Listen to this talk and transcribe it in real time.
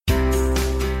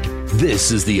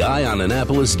This is the Eye on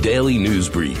Annapolis Daily News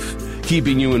Brief,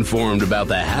 keeping you informed about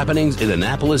the happenings in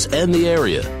Annapolis and the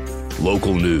area.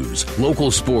 Local news,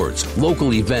 local sports,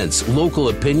 local events, local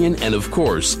opinion, and of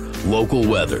course, local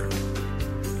weather.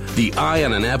 The Eye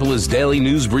on Annapolis Daily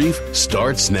News Brief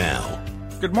starts now.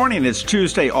 Good morning. It's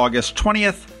Tuesday, August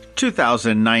 20th,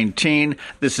 2019.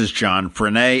 This is John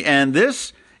Frenaye, and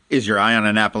this is your Eye on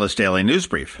Annapolis Daily News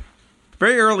Brief.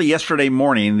 Very early yesterday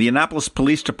morning, the Annapolis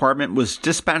Police Department was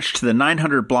dispatched to the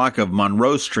 900 block of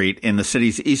Monroe Street in the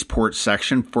city's EASTPORT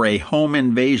section for a home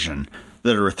invasion.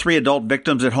 There were 3 adult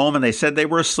victims at home, and they said they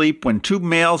were asleep when 2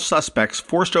 male suspects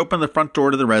forced open the front door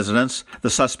to the residence.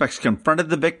 The suspects confronted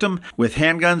the victim with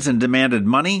handguns and demanded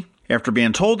money. After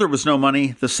being told there was no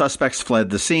money, the suspects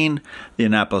fled the scene. The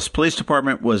Annapolis Police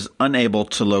Department was unable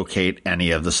to locate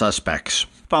any of the suspects.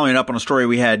 Following up on a story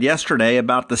we had yesterday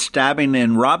about the stabbing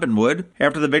in Robinwood,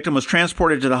 after the victim was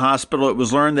transported to the hospital, it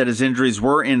was learned that his injuries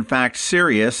were in fact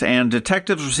serious, and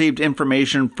detectives received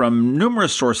information from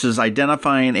numerous sources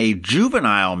identifying a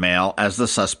juvenile male as the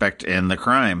suspect in the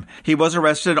crime. He was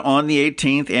arrested on the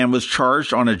 18th and was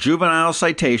charged on a juvenile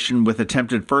citation with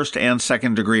attempted first and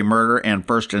second degree murder and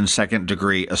first and second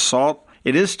degree assault.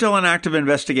 It is still an active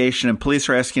investigation, and police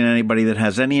are asking anybody that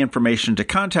has any information to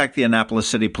contact the Annapolis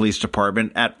City Police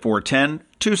Department at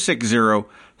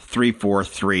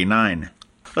 410-260-3439.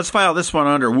 Let's file this one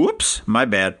under, my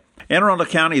bad. Anne Arundel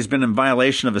County has been in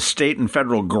violation of a state and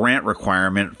federal grant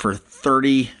requirement for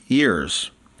 30 years.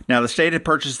 Now, the state had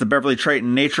purchased the Beverly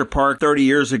Trayton Nature Park 30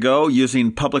 years ago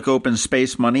using public open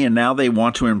space money, and now they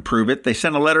want to improve it. They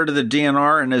sent a letter to the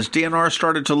DNR, and as DNR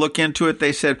started to look into it,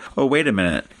 they said, oh, wait a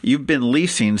minute. You've been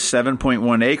leasing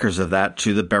 7.1 acres of that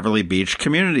to the Beverly Beach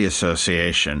Community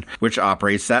Association, which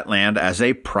operates that land as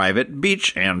a private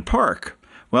beach and park.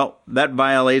 Well, that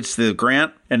violates the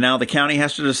grant, and now the county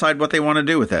has to decide what they want to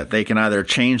do with it. They can either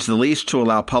change the lease to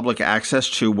allow public access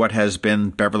to what has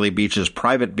been Beverly Beach's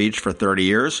private beach for 30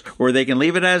 years, or they can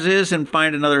leave it as is and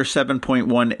find another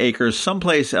 7.1 acres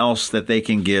someplace else that they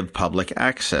can give public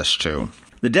access to.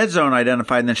 The dead zone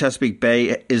identified in the Chesapeake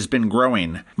Bay has been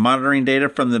growing. Monitoring data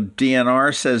from the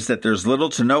DNR says that there's little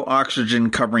to no oxygen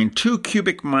covering 2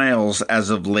 cubic miles as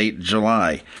of late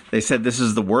July. They said this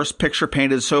is the worst picture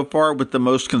painted so far, with the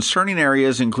most concerning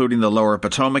areas including the lower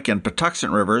Potomac and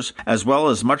Patuxent rivers, as well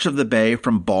as much of the bay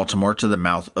from Baltimore to the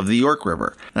mouth of the York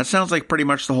River. That sounds like pretty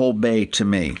much the whole bay to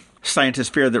me. Scientists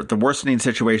fear that the worsening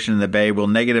situation in the bay will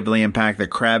negatively impact the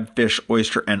crab, fish,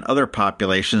 oyster, and other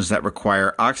populations that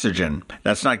require oxygen.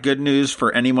 That's not good news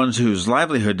for anyone whose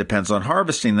livelihood depends on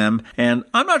harvesting them, and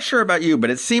I'm not sure about you, but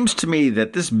it seems to me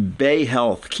that this bay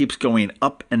health keeps going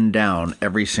up and down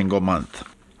every single month.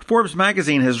 Forbes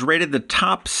magazine has rated the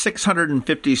top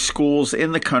 650 schools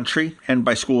in the country, and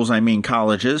by schools I mean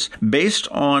colleges, based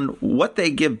on what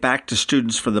they give back to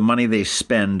students for the money they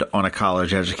spend on a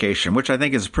college education, which I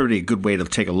think is a pretty good way to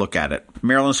take a look at it.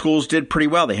 Maryland schools did pretty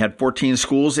well. They had 14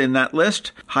 schools in that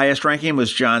list. Highest ranking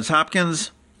was Johns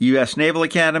Hopkins, U.S. Naval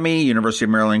Academy, University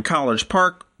of Maryland College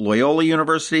Park, Loyola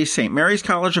University, St. Mary's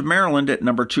College of Maryland at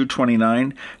number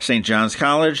 229, St. John's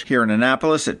College here in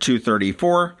Annapolis at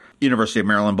 234, University of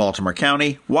Maryland, Baltimore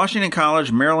County, Washington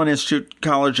College, Maryland Institute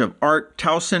College of Art,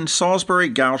 Towson, Salisbury,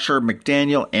 Goucher,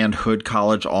 McDaniel, and Hood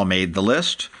College all made the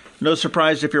list. No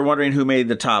surprise if you're wondering who made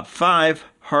the top 5.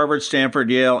 Harvard, Stanford,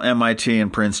 Yale, MIT,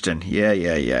 and Princeton.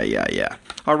 Yeah.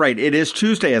 All right, it is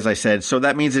Tuesday, as I said, so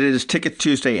that means it is Ticket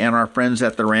Tuesday, and our friends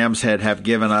at the Ram's Head have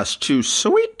given us 2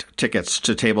 sweet tickets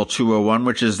to Table 201,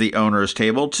 which is the owner's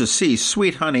table, to see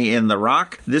Sweet Honey in the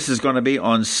Rock. This is going to be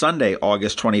on Sunday,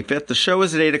 August 25th. The show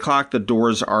is at 8 o'clock. The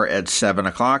doors are at 7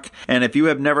 o'clock. And if you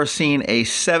have never seen a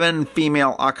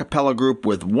 7-female a cappella group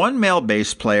with 1 male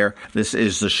bass player, this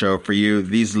is the show for you.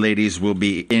 These ladies will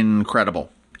be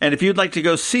incredible. And if you'd like to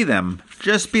go see them,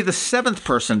 just be the 7th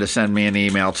person to send me an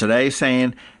email today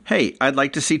saying, hey, I'd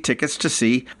like to see tickets to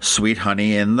see Sweet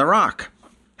Honey in the Rock.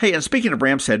 Hey, and speaking of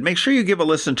Ram's Head, make sure you give a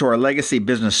listen to our Legacy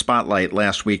Business Spotlight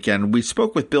last weekend. We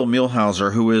spoke with Bill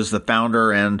Muehlhauser, who is the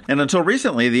founder and until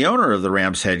recently the owner of the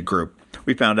Ram's Head Group.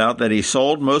 We found out that he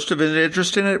sold most of his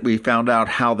interest in it. We found out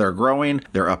how they're growing.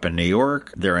 They're up in New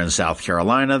York. They're in South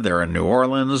Carolina. They're in New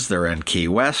Orleans. They're in Key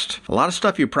West. A lot of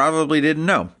stuff you probably didn't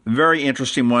know. Very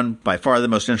interesting one. By far the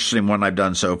most interesting one I've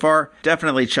done so far.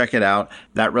 Definitely check it out.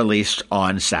 That released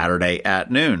on Saturday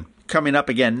at noon. Coming up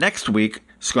again next week,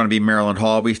 it's going to be Maryland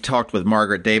Hall. We talked with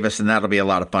Margaret Davis, and that'll be a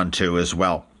lot of fun too as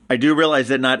well. I do realize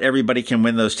that not everybody can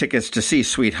win those tickets to see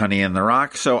Sweet Honey in the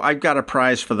Rock, so I've got a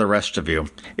prize for the rest of you.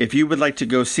 If you would like to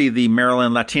go see the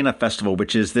Maryland Latina Festival,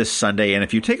 which is this Sunday, and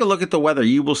if you take a look at the weather,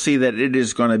 you will see that it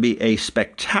is going to be a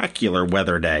spectacular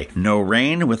weather day. No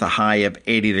rain with a high of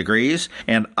 80 degrees,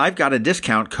 and I've got a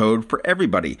discount code for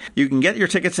everybody. You can get your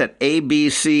tickets at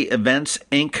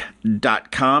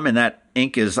abceventinc.com, and that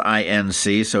Inc. is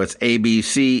INC, so it's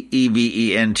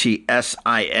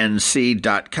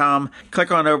ABCEVENTSINC.com.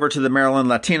 Click on over to the Maryland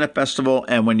Latina Festival,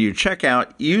 and when you check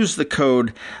out, use the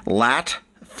code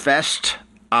LATFESTI,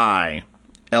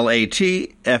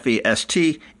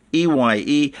 LATFESTEYE.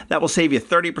 That will save you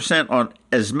 30% on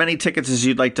as many tickets as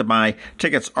you'd like to buy.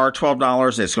 Tickets are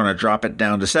 $12. It's going to drop it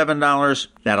down to $7.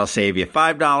 That'll save you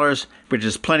 $5, which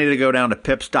is plenty to go down to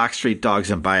Pips, Dock Street Dogs,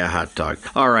 and buy a hot dog.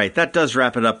 All right, that does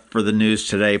wrap it up for the news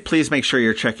today. Please make sure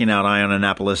you're checking out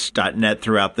eyeonannapolis.net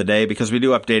throughout the day, because we do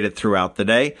update it throughout the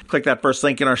day. Click that first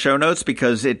link in our show notes,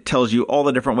 because it tells you all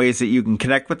the different ways that you can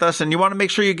connect with us, and you want to make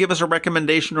sure you give us a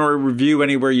recommendation or a review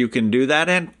anywhere you can do that,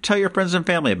 and tell your friends and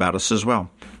family about us as well.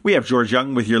 We have George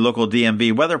Young with your local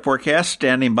DMV weather forecast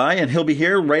standing by, and he'll be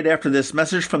here right after this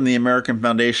message from the American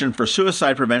Foundation for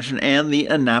Suicide Prevention and the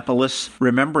Annapolis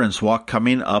Remembrance Walk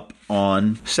coming up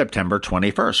on September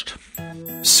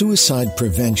 21st. Suicide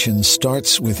prevention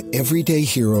starts with everyday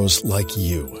heroes like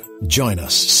you. Join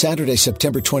us Saturday,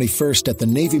 September 21st at the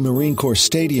Navy Marine Corps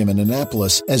Stadium in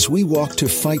Annapolis as we walk to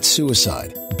fight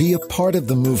suicide. Be a part of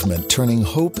the movement turning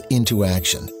hope into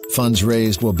action. Funds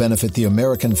raised will benefit the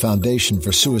American Foundation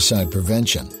for Suicide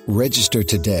Prevention. Register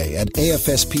today at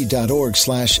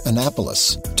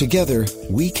afsp.org/Annapolis. Together,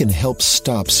 we can help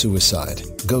stop suicide.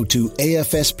 Go to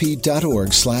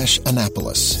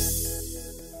afsp.org/Annapolis.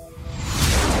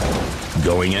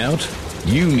 Going out?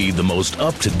 You need the most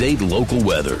up-to-date local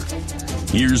weather.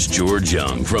 Here's George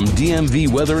Young from DMV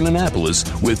Weather in Annapolis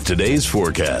with today's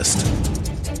forecast.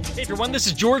 Hey everyone, this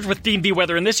is George with DMV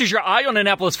Weather, and this is your Eye on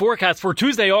Annapolis forecast for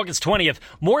Tuesday, August 20th.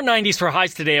 More 90s for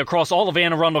highs today across all of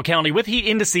Anne Arundel County, with heat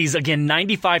indices, again,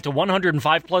 95 to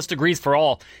 105 plus degrees for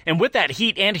all. And with that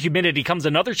heat and humidity comes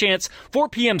another chance for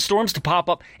PM storms to pop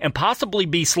up and possibly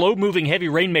be slow-moving heavy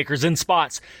rainmakers in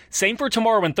spots. Same for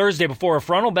tomorrow and Thursday before a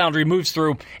frontal boundary moves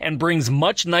through and brings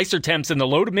much nicer temps in the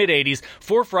low to mid-80s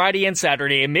for Friday and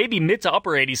Saturday, and maybe mid to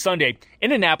upper 80s Sunday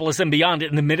in Annapolis and beyond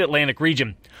in the mid-Atlantic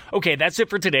region. Okay, that's it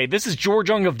for today. This is George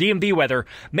Young of DMV Weather.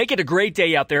 Make it a great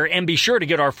day out there, and be sure to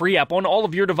get our free app on all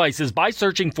of your devices by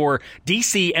searching for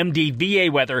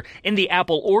DCMDVA Weather in the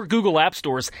Apple or Google App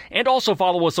Stores, and also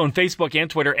follow us on Facebook and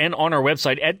Twitter and on our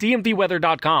website at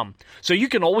dmvweather.com, so you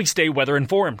can always stay weather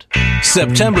informed.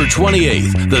 September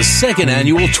 28th, the second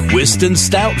annual Twist and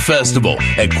Stout Festival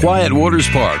at Quiet Waters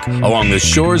Park along the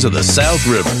shores of the South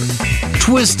River.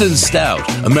 Twist and Stout,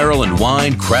 a Maryland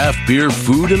wine, craft beer,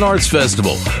 food, and arts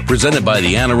festival presented by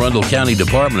the Anne Arundel County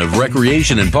Department of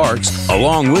Recreation and Parks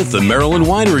along with the Maryland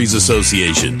Wineries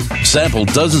Association. Sample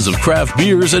dozens of craft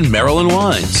beers and Maryland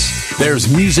wines.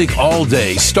 There's music all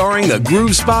day starring the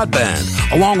Groove Spot Band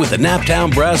along with the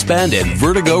Naptown Brass Band and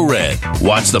Vertigo Red.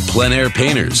 Watch the Plein Air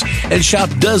Painters and shop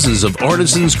dozens of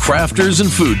artisans, crafters,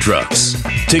 and food trucks.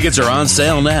 Tickets are on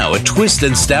sale now at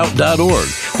twistandstout.org.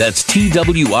 That's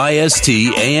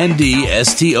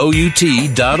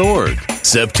TWISTANDSTOUT.org.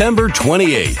 September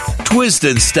 28th, Twist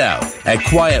and Stout at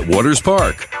Quiet Waters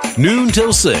Park, noon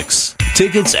till 6.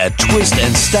 Tickets at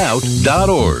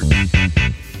twistandstout.org.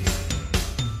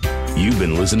 You've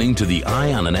been listening to the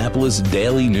Eye on Annapolis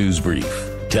Daily News Brief.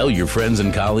 Tell your friends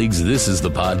and colleagues this is the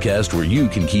podcast where you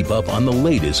can keep up on the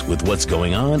latest with what's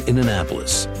going on in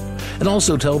Annapolis. And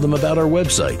also tell them about our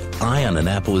website,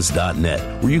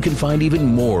 eyeonannapolis.net, where you can find even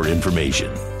more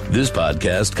information. This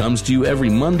podcast comes to you every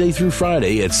Monday through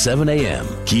Friday at 7 a.m.,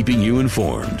 keeping you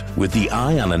informed with the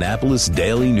Eye on Annapolis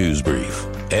Daily News Brief.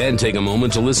 And take a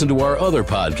moment to listen to our other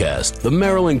podcast, The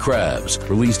Maryland Crabs,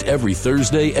 released every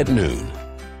Thursday at noon.